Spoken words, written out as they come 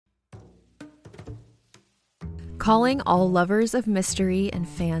Calling all lovers of mystery and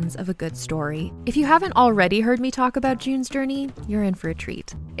fans of a good story. If you haven't already heard me talk about June's Journey, you're in for a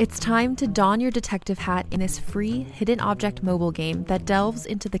treat. It's time to don your detective hat in this free hidden object mobile game that delves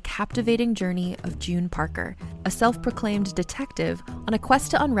into the captivating journey of June Parker, a self-proclaimed detective on a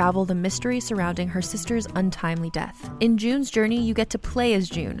quest to unravel the mystery surrounding her sister's untimely death. In June's Journey, you get to play as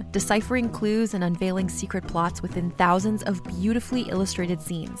June, deciphering clues and unveiling secret plots within thousands of beautifully illustrated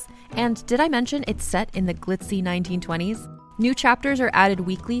scenes. And did I mention it's set in the glitzy 1920s? New chapters are added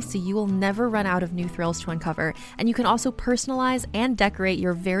weekly, so you will never run out of new thrills to uncover, and you can also personalize and decorate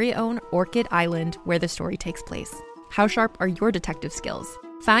your very own Orchid Island where the story takes place. How sharp are your detective skills?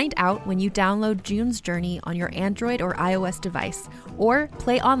 Find out when you download June's Journey on your Android or iOS device, or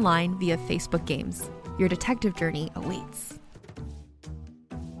play online via Facebook Games. Your detective journey awaits.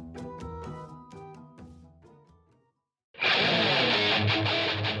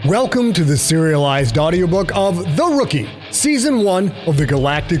 Welcome to the serialized audiobook of The Rookie, Season 1 of the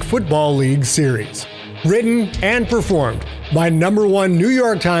Galactic Football League series. Written and performed by #1 New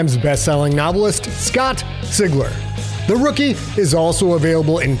York Times bestselling novelist Scott Sigler. The Rookie is also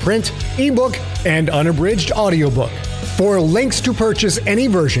available in print, ebook, and unabridged audiobook. For links to purchase any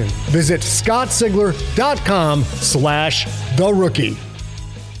version, visit scottsigler.com/The Rookie.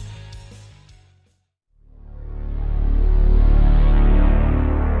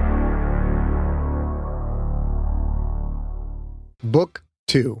 Book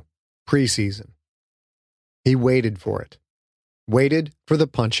 2, Preseason. He waited for it. Waited for the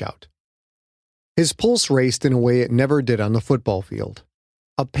punch-out. His pulse raced in a way it never did on the football field.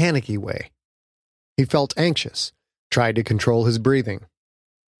 A panicky way. He felt anxious, tried to control his breathing.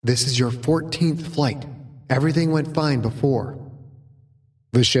 This is your 14th flight. Everything went fine before.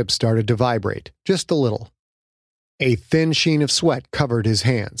 The ship started to vibrate, just a little. A thin sheen of sweat covered his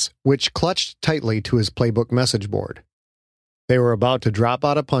hands, which clutched tightly to his playbook message board. They were about to drop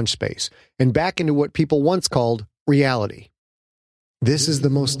out of punch space and back into what people once called reality. This is the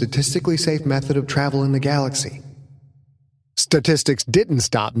most statistically safe method of travel in the galaxy. Statistics didn't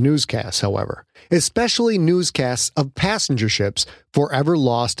stop newscasts, however, especially newscasts of passenger ships forever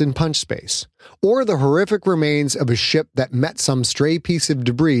lost in punch space, or the horrific remains of a ship that met some stray piece of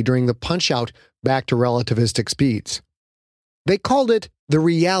debris during the punch-out back to relativistic speeds. They called it the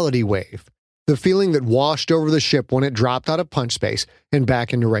reality wave. The feeling that washed over the ship when it dropped out of punch space and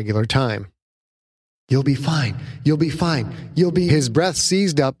back into regular time. You'll be fine. You'll be fine. You'll be... His breath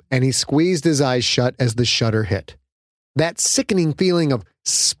seized up and he squeezed his eyes shut as the shutter hit. That sickening feeling of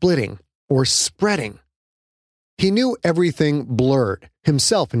splitting or spreading. He knew everything blurred,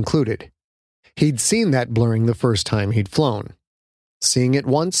 himself included. He'd seen that blurring the first time he'd flown. Seeing it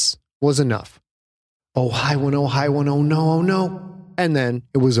once was enough. Oh, hi one, oh no, oh no. And then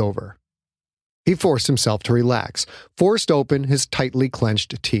it was over. He forced himself to relax, forced open his tightly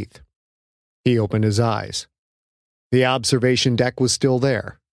clenched teeth. He opened his eyes. The observation deck was still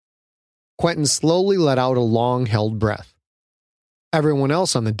there. Quentin slowly let out a long-held breath. Everyone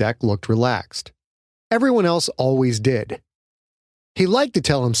else on the deck looked relaxed. Everyone else always did. He liked to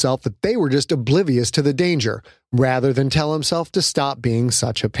tell himself that they were just oblivious to the danger, rather than tell himself to stop being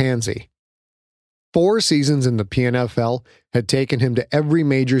such a pansy. 4 seasons in the PNFL had taken him to every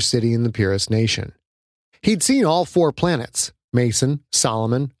major city in the Purist Nation. He'd seen all 4 planets, Mason,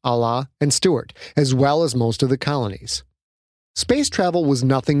 Solomon, Allah, and Stewart, as well as most of the colonies. Space travel was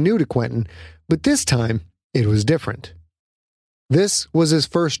nothing new to Quentin, but this time it was different. This was his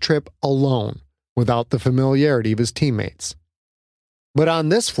first trip alone, without the familiarity of his teammates. But on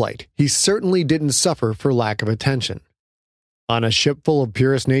this flight, he certainly didn't suffer for lack of attention. On a ship full of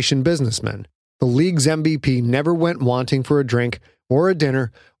Purist Nation businessmen, the league's MVP never went wanting for a drink or a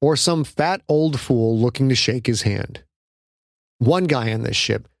dinner or some fat old fool looking to shake his hand. One guy on this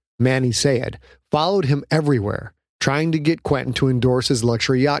ship, Manny Sayed, followed him everywhere, trying to get Quentin to endorse his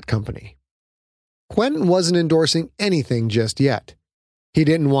luxury yacht company. Quentin wasn't endorsing anything just yet. He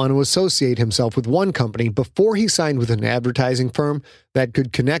didn't want to associate himself with one company before he signed with an advertising firm that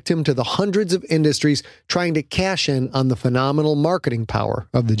could connect him to the hundreds of industries trying to cash in on the phenomenal marketing power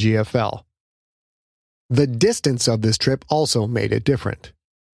of the GFL. The distance of this trip also made it different.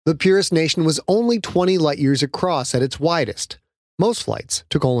 The Purist Nation was only 20 light-years across at its widest. Most flights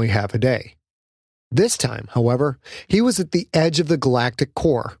took only half a day. This time, however, he was at the edge of the galactic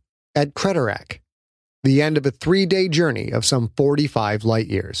core, at Creterac, the end of a 3-day journey of some 45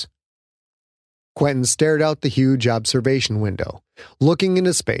 light-years. Quentin stared out the huge observation window, looking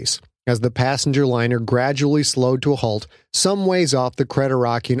into space as the passenger liner gradually slowed to a halt some ways off the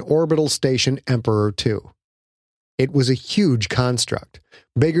Creteracian orbital station Emperor 2. It was a huge construct,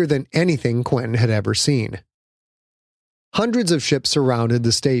 bigger than anything Quentin had ever seen. Hundreds of ships surrounded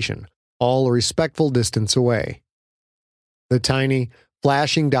the station, all a respectful distance away. The tiny,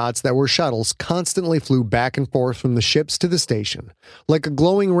 flashing dots that were shuttles constantly flew back and forth from the ships to the station, like a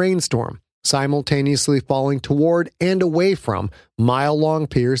glowing rainstorm, simultaneously falling toward and away from mile-long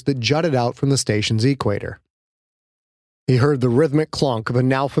piers that jutted out from the station's equator. He heard the rhythmic clunk of a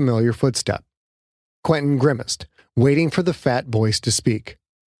now familiar footstep. Quentin grimaced, waiting for the fat voice to speak.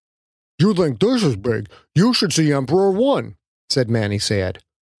 "You think this is big? You should see Emperor 1, said Manny Sayed.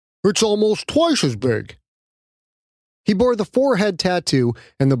 "It's almost twice as big." He bore the forehead tattoo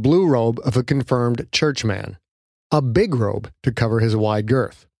and the blue robe of a confirmed churchman, a big robe to cover his wide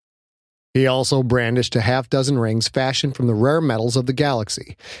girth. He also brandished a half-dozen rings fashioned from the rare metals of the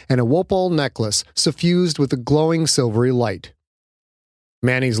galaxy, and a wopal necklace suffused with a glowing silvery light.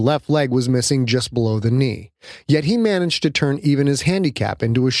 Manny's left leg was missing just below the knee, yet he managed to turn even his handicap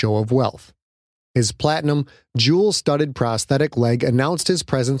into a show of wealth. His platinum, jewel-studded prosthetic leg announced his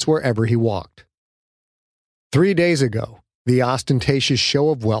presence wherever he walked. 3 days ago, the ostentatious show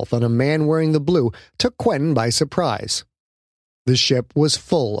of wealth on a man wearing the blue took Quentin by surprise. The ship was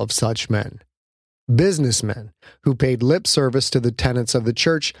full of such men. Businessmen who paid lip service to the tenets of the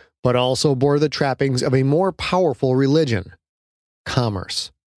church, but also bore the trappings of a more powerful religion: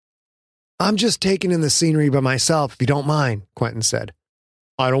 commerce. "I'm just taking in the scenery by myself, if you don't mind," Quentin said.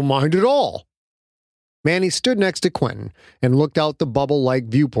 "I don't mind at all." Manny stood next to Quentin and looked out the bubble-like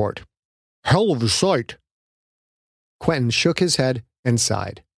viewport. "Hell of a sight." Quentin shook his head and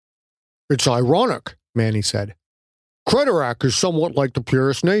sighed. "It's ironic," Manny said. "Cretarak is somewhat like the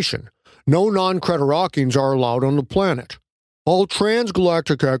purest nation. No non-Cretarakans are allowed on the planet. All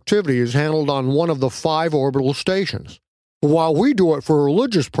transgalactic activity is handled on one of the 5 orbital stations. While we do it for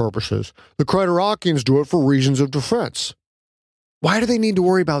religious purposes, the Cretarakans do it for reasons of defense." "Why do they need to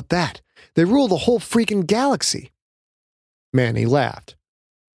worry about that? They rule the whole freaking galaxy." Manny laughed.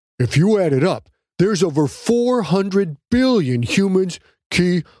 "If you add it up, there's over 400 billion humans,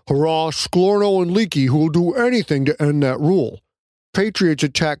 Ki, Hara, Sklorno, and Leaky who will do anything to end that rule. Patriots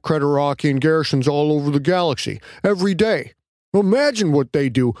attack Creterakian garrisons all over the galaxy, every day. Imagine what they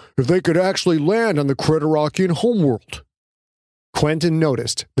do if they could actually land on the Creterakian homeworld." Quentin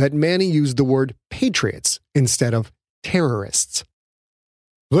noticed that Manny used the word patriots instead of terrorists.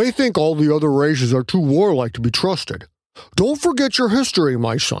 "They think all the other races are too warlike to be trusted. Don't forget your history,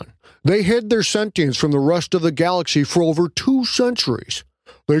 my son. They hid their sentience from the rest of the galaxy for over 2 centuries.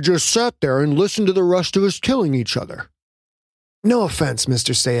 They just sat there and listened to the rest of us killing each other." "No offense,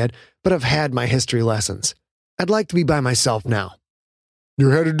 Mr. Sayed, but I've had my history lessons. I'd like to be by myself now."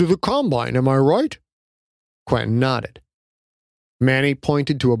 "You're headed to the Combine, am I right?" Quentin nodded. Manny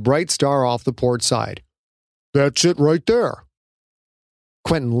pointed to a bright star off the port side. "That's it right there."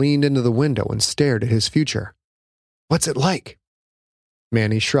 Quentin leaned into the window and stared at his future. "What's it like?"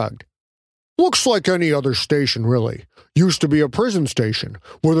 Manny shrugged. "Looks like any other station, really. Used to be a prison station,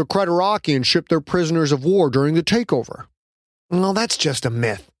 where the Creterakians shipped their prisoners of war during the takeover." "Well, that's just a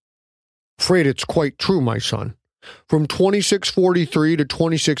myth." "Afraid it's quite true, my son. From 2643 to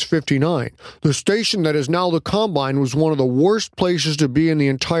 2659, the station that is now the Combine was one of the worst places to be in the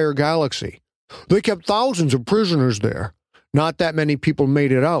entire galaxy. They kept thousands of prisoners there. Not that many people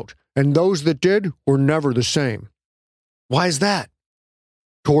made it out, and those that did were never the same." "Why is that?"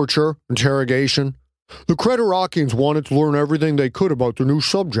 "Torture, interrogation. The Creterakians wanted to learn everything they could about their new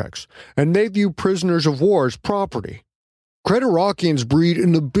subjects, and they view prisoners of war as property. Creterakians breed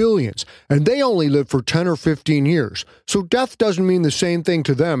in the billions, and they only live for 10 or 15 years, so death doesn't mean the same thing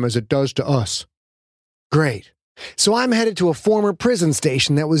to them as it does to us." "Great. So I'm headed to a former prison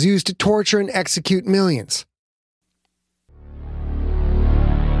station that was used to torture and execute millions."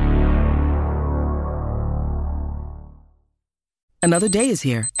 Another day is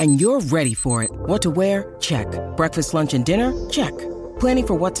here, and you're ready for it. What to wear? Check. Breakfast, lunch, and dinner? Check. Planning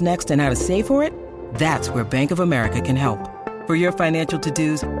for what's next and how to save for it? That's where Bank of America can help. For your financial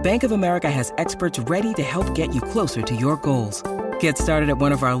to-dos, Bank of America has experts ready to help get you closer to your goals. Get started at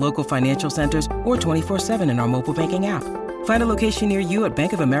one of our local financial centers or 24/7 in our mobile banking app. Find a location near you at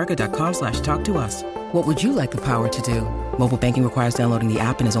bankofamerica.com/talktous. What would you like the power to do? Mobile banking requires downloading the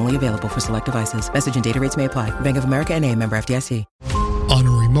app and is only available for select devices. Message and data rates may apply. Bank of America N.A., member FDIC. On a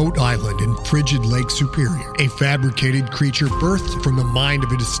remote island in frigid Lake Superior, a fabricated creature birthed from the mind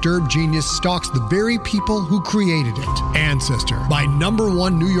of a disturbed genius stalks the very people who created it. Ancestor, by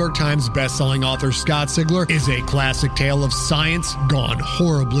 #1 New York Times bestselling author Scott Sigler, is a classic tale of science gone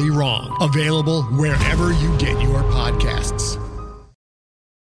horribly wrong. Available wherever you get your podcasts.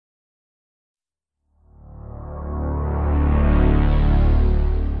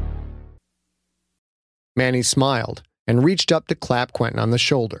 Manny smiled and reached up to clap Quentin on the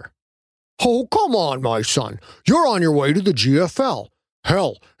shoulder. "Oh, come on, my son. You're on your way to the GFL.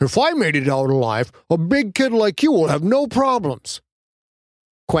 Hell, if I made it out alive, a big kid like you will have no problems."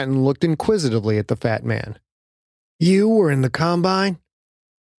 Quentin looked inquisitively at the fat man. "You were in the combine?"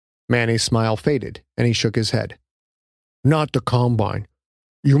 Manny's smile faded, and he shook his head. "Not the combine.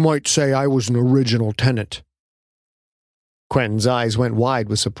 You might say I was an original tenant." Quentin's eyes went wide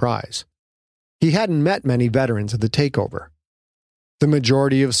with surprise. He hadn't met many veterans of the takeover. The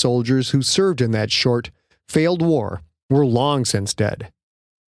majority of soldiers who served in that short, failed war were long since dead.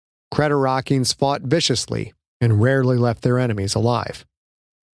 Creterakians fought viciously and rarely left their enemies alive.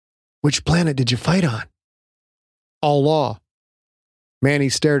 "Which planet did you fight on?" "Allah." Manny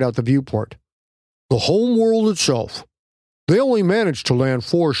stared out the viewport. "The home world itself. They only managed to land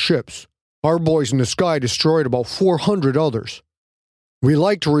 4 ships. Our boys in the sky destroyed about 400 others. We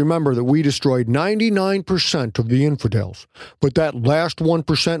like to remember that we destroyed 99% of the infidels, but that last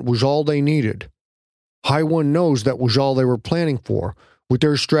 1% was all they needed. High One knows that was all they were planning for, with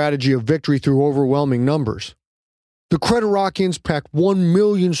their strategy of victory through overwhelming numbers. The Creterakians packed 1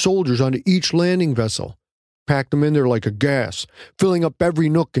 million soldiers onto each landing vessel, packed them in there like a gas, filling up every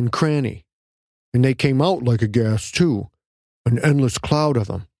nook and cranny. And they came out like a gas, too, an endless cloud of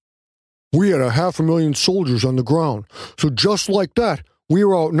them. We had 500,000 soldiers on the ground, so just like that, we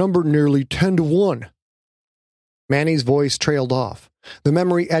were outnumbered nearly 10 to 1. Manny's voice trailed off, the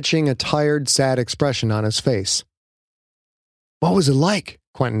memory etching a tired, sad expression on his face. "What was it like?"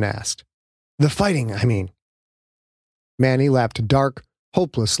 Quentin asked. "The fighting, I mean." Manny laughed a dark,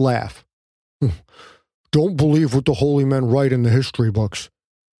 hopeless laugh. "Don't believe what the holy men write in the history books.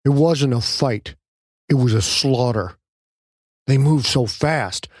 It wasn't a fight. It was a slaughter. They moved so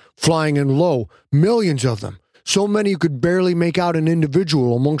fast, flying in low, millions of them, so many you could barely make out an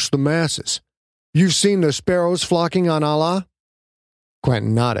individual amongst the masses. You've seen the sparrows flocking on Allah?"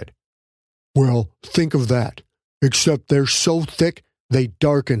 Quentin nodded. "Well, think of that, except they're so thick they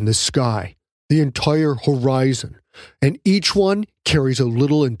darken the sky, the entire horizon, and each one carries a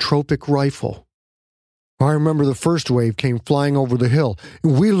little entropic rifle. I remember the first wave came flying over the hill,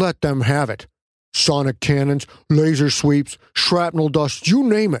 and we let them have it. Sonic cannons, laser sweeps, shrapnel dust, you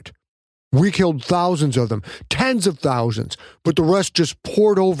name it. We killed thousands of them, tens of thousands, but the rest just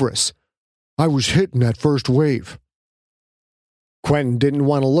poured over us. I was hit in that first wave." Quentin didn't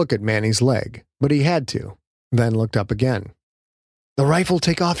want to look at Manny's leg, but he had to, then looked up again. "The rifle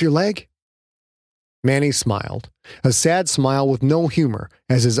take off your leg?" Manny smiled, a sad smile with no humor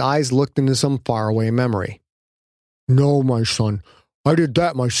as his eyes looked into some faraway memory. "No, my son, I did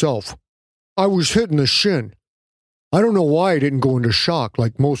that myself. I was hit in the shin. I don't know why I didn't go into shock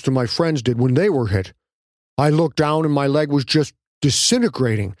like most of my friends did when they were hit. I looked down and my leg was just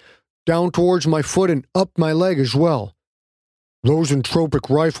disintegrating, down towards my foot and up my leg as well. Those entropic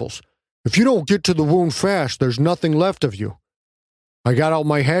rifles, if you don't get to the wound fast, there's nothing left of you. I got out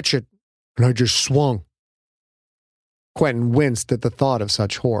my hatchet and I just swung." Quentin winced at the thought of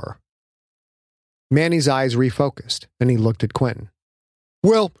such horror. Manny's eyes refocused, and he looked at Quentin.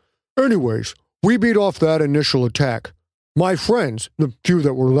 "Well, anyways, we beat off that initial attack. My friends, the few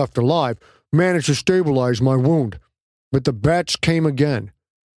that were left alive, managed to stabilize my wound. But the bats came again.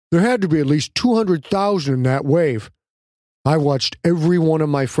 There had to be at least 200,000 in that wave. I watched every one of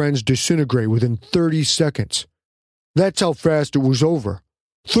my friends disintegrate within 30 seconds. That's how fast it was over.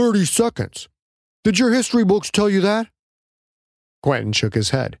 30 seconds. Did your history books tell you that?" Quentin shook his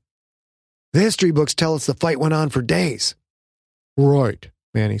head. "The history books tell us the fight went on for days." "Right,"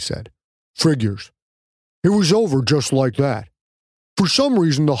 Manny said. "Figures. It was over just like that. For some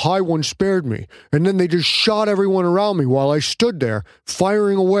reason, the High One spared me, and then they just shot everyone around me while I stood there,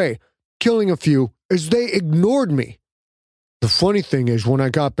 firing away, killing a few as they ignored me. The funny thing is, when I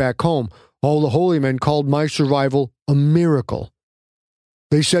got back home, all the holy men called my survival a miracle.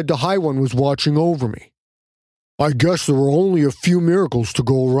 They said the High One was watching over me. I guess there were only a few miracles to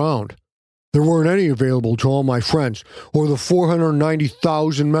go around. There weren't any available to all my friends, or the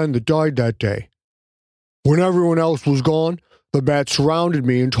 490,000 men that died that day. When everyone else was gone, the bats surrounded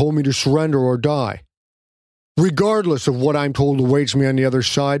me and told me to surrender or die. Regardless of what I'm told awaits me on the other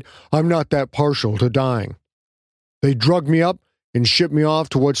side, I'm not that partial to dying. They drugged me up and shipped me off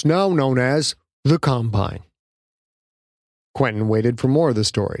to what's now known as the Combine." Quentin waited for more of the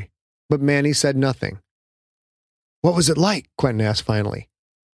story, but Manny said nothing. "What was it like?" Quentin asked finally.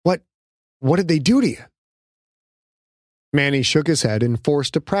 What did they do to you?" Manny shook his head and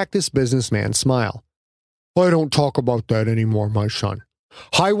forced a practiced businessman smile. "I don't talk about that anymore, my son.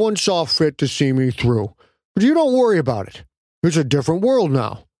 High One saw fit to see me through, but you don't worry about it. It's a different world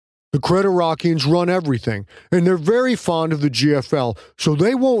now. The Cretarockings run everything, and they're very fond of the GFL, so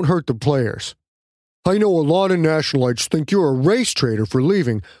they won't hurt the players. I know a lot of nationalites think you're a race traitor for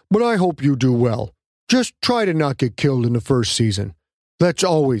leaving, but I hope you do well. Just try to not get killed in the first season. That's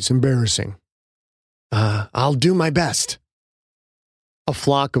always embarrassing. I'll do my best. A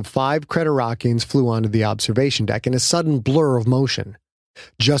flock of 5 Cretarockings flew onto the observation deck in a sudden blur of motion.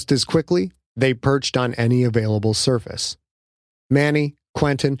 Just as quickly, they perched on any available surface. Manny,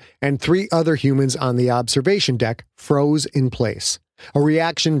 Quentin, and 3 other humans on the observation deck froze in place, a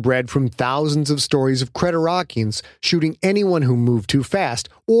reaction bred from thousands of stories of Cretarockings shooting anyone who moved too fast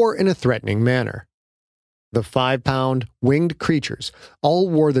or in a threatening manner. The 5-pound, winged creatures all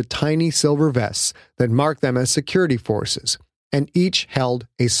wore the tiny silver vests that marked them as security forces, and each held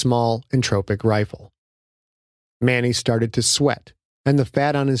a small entropic rifle. Manny started to sweat, and the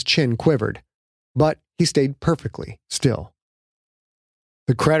fat on his chin quivered, but he stayed perfectly still.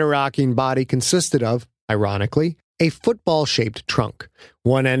 The Cretarocking body consisted of, ironically, a football-shaped trunk,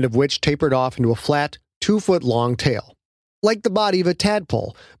 one end of which tapered off into a flat, 2-foot-long tail, like the body of a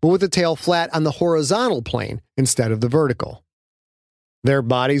tadpole, but with the tail flat on the horizontal plane instead of the vertical. Their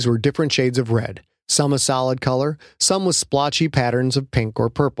bodies were different shades of red, some a solid color, some with splotchy patterns of pink or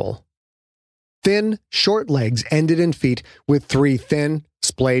purple. Thin, short legs ended in feet with 3 thin,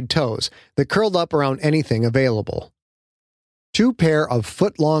 splayed toes that curled up around anything available. 2 pair of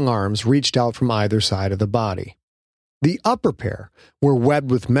foot-long arms reached out from either side of the body. The upper pair were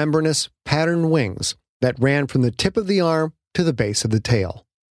webbed with membranous, patterned wings that ran from the tip of the arm to the base of the tail.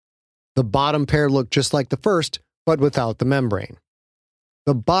 The bottom pair looked just like the first, but without the membrane.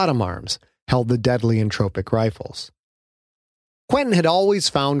 The bottom arms held the deadly entropic rifles. Quentin had always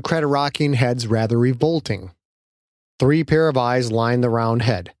found Cretarocking heads rather revolting. 3 pair of eyes lined the round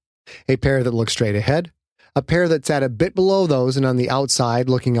head, a pair that looked straight ahead, a pair that sat a bit below those and on the outside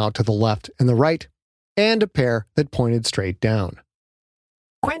looking out to the left and the right, and a pair that pointed straight down.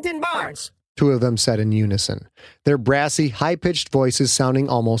 Quentin Barnes, 2 of them said in unison, their brassy, high-pitched voices sounding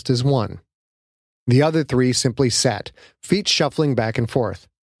almost as one. The other 3 simply sat, feet shuffling back and forth.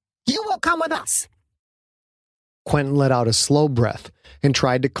 you will come with us. Quentin let out a slow breath and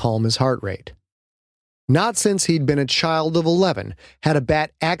tried to calm his heart rate. Not since he'd been a child of 11 had a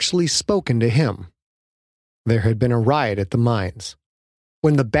bat actually spoken to him. There had been a riot at the mines.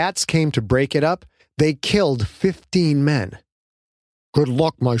 When the bats came to break it up, they killed 15 men. Good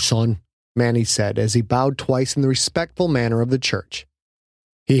luck, my son, Manny said as he bowed twice in the respectful manner of the church.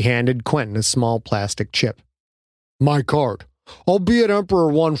 He handed Quentin a small plastic chip. My card. I'll be at Emperor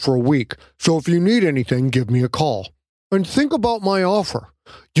 1 for a week, so if you need anything, give me a call. And think about my offer.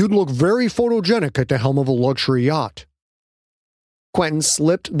 You'd look very photogenic at the helm of a luxury yacht. Quentin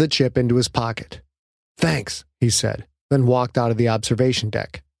slipped the chip into his pocket. Thanks, he said, then walked out of the observation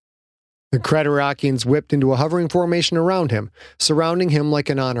deck. The Cretarockings whipped into a hovering formation around him, surrounding him like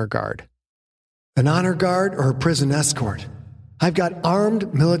an honor guard. An honor guard or a prison escort? I've got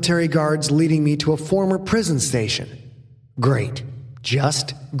armed military guards leading me to a former prison station. Great.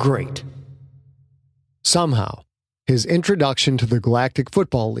 Just great. Somehow, his introduction to the Galactic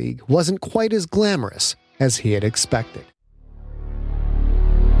Football League wasn't quite as glamorous as he had expected.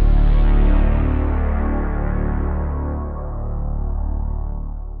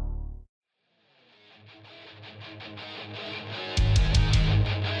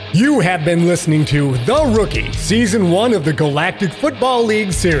 You have been listening to The Rookie, Season 1 of the Galactic Football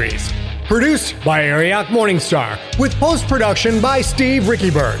League series. Produced by Ariak Morningstar, with post-production by Steve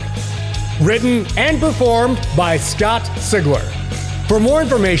Rickyberg. Written and performed by Scott Sigler. For more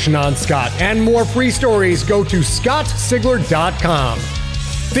information on Scott and more free stories, go to scottsigler.com.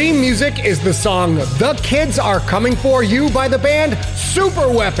 Theme music is the song The Kids Are Coming For You by the band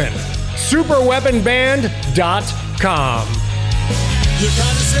Superweapon. Superweaponband.com. You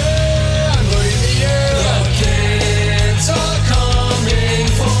gotta say, I'm in the air. The kids are coming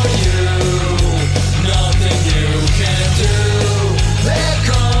for you. Nothing you can do. They're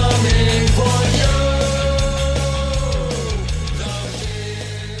coming for you. The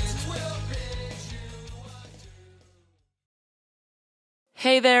kids will pitch you up to.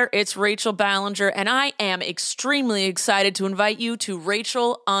 Hey there, it's Rachel Ballinger, and I am extremely excited to invite you to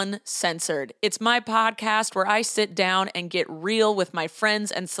Rachel Uncensored. It's my podcast where I sit down and get real with my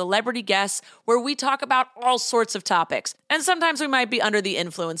friends and celebrity guests, where we talk about all sorts of topics. And sometimes we might be under the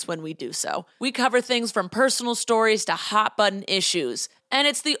influence when we do so. We cover things from personal stories to hot button issues. and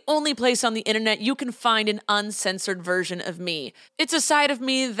it's the only place on the internet you can find an uncensored version of me. It's a side of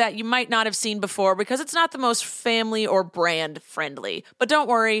me that you might not have seen before because it's not the most family or brand friendly. But don't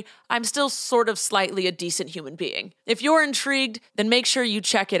worry, I'm still sort of slightly a decent human being. If you're intrigued, then make sure you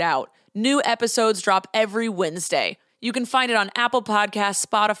check it out. New episodes drop every Wednesday. You can find it on Apple Podcasts,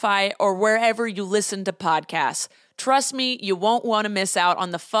 Spotify, or wherever you listen to podcasts. Trust me, you won't want to miss out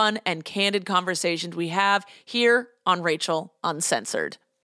on the fun and candid conversations we have here on Rachel Uncensored.